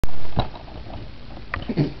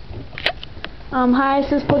Hi,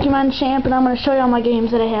 this is Pokemon Champ, and I'm going to show you all my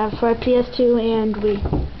games that I have for PS2 and Wii.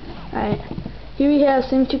 Alright, here we have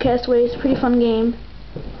Sims 2 Castaways, pretty fun game.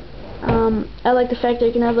 I like the fact that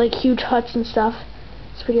you can have like huge huts and stuff.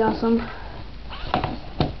 It's pretty awesome.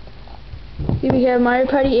 Here we have Mario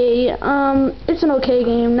Party 8. It's an okay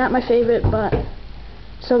game, not my favorite, but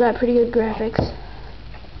still got pretty good graphics.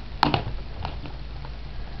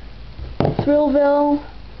 Thrillville,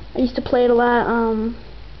 I used to play it a lot.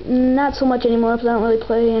 Not so much anymore because I don't really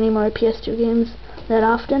play any more PS2 games that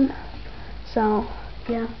often. So,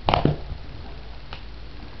 yeah.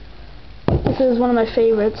 This is one of my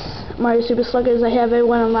favorites. Mario Super Sluggers. I have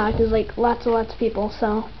everyone unlocked. There's like lots and lots of people,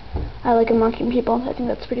 so I like unlocking people. I think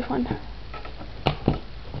that's pretty fun.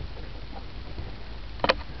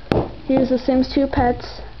 Here's the Sims 2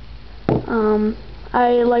 Pets.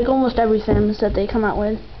 I like almost every Sims that they come out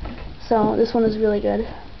with, so this one is really good.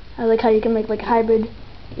 I like how you can make like hybrid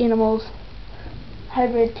animals,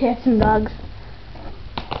 hybrid cats and dogs.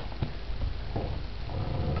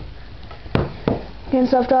 Grand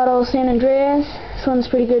Theft Auto San Andreas. This one's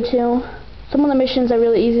pretty good too. Some of the missions are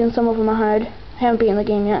really easy and some of them are hard. I haven't beaten the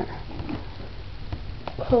game yet.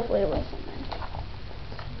 Hopefully it will.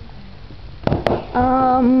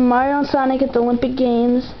 Mario and Sonic at the Olympic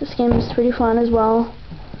Games. This game is pretty fun as well.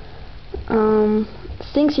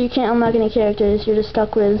 Stinks you can't unlock any characters. You're just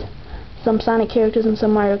stuck with some Sonic characters and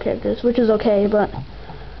some Mario characters, which is okay, but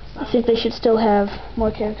I think they should still have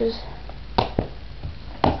more characters.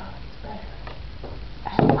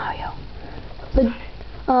 Mario. The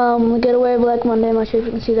Getaway Black Monday, I'm not sure if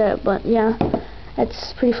you can see that, but yeah,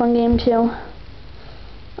 it's a pretty fun game too.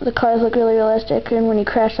 The cars look really realistic, and when you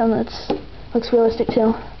crash them, it looks realistic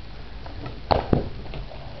too.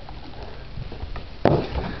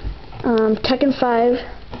 Tekken 5,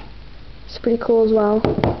 it's pretty cool as well.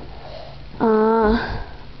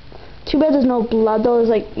 Too bad there's no blood though. There's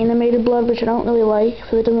like animated blood, which I don't really like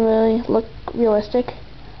because it doesn't really look realistic.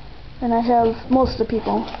 And I have most of the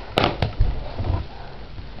people.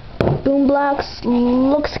 Boom Blocks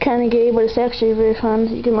looks kind of gay, but it's actually very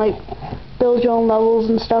fun. You can like build your own levels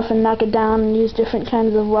and stuff and knock it down and use different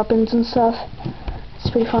kinds of weapons and stuff. It's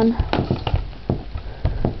pretty fun.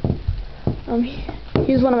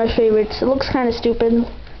 Here's one of my favorites. It looks kind of stupid,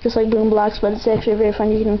 just like Boom Blocks, but it's actually very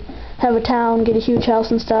fun. You can have a town, get a huge house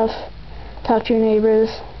and stuff, talk to your neighbors.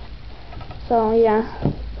 So yeah,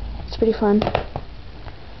 it's pretty fun.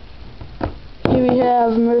 Here we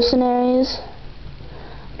have Mercenaries,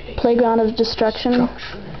 Playground of Destruction,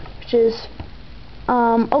 which is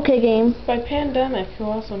okay game. By Pandemic, who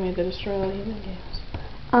also made the Destroy All Human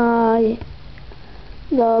games.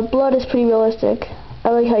 The blood is pretty realistic. I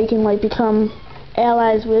like how you can like become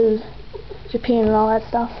allies with Japan and all that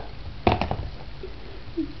stuff.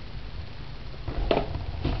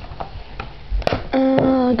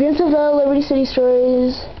 Grand Theft Auto Liberty City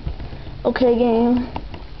Stories, okay game.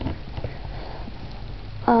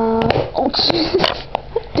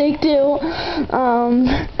 Take Two.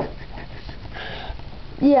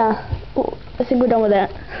 Yeah, I think we're done with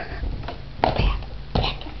that.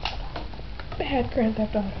 Bad Grand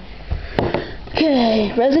Theft Auto.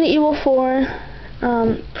 Okay, Resident Evil 4,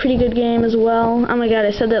 pretty good game as well. Oh my god,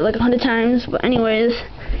 I said that like 100 times, but anyways,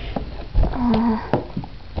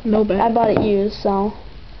 no bad. I bought it used, so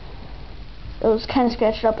it was kind of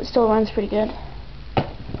scratched up. It still runs pretty good.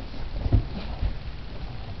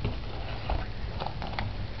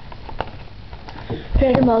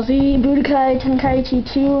 Dragon Ball Z, Budokai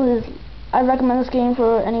Tenkaichi 2 I recommend this game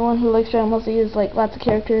for anyone who likes Dragon Ball Z. There's like lots of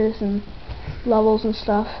characters and levels and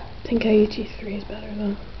stuff. Tenkaichi 3 is better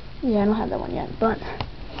though. Yeah, I don't have that one yet, but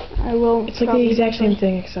I will. It's like the exact same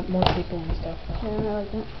thing except more people and stuff. Yeah, I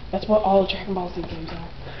like that. That's what all Dragon Ball Z games are.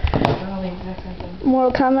 They're all the exact same thing.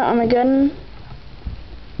 Mortal Kombat Armageddon.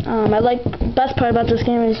 I like the best part about this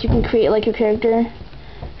game is you can create like your character,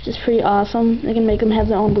 which is pretty awesome. You can make them have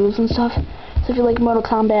their own moves and stuff. So if you like Mortal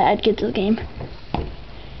Kombat, I'd get this game.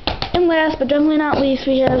 And last but definitely not least,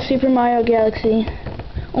 we have Super Mario Galaxy.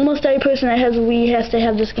 Almost every person that has a Wii has to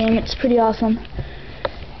have this game. It's pretty awesome.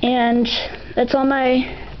 And that's all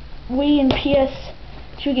my Wii and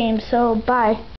PS2 games, so bye.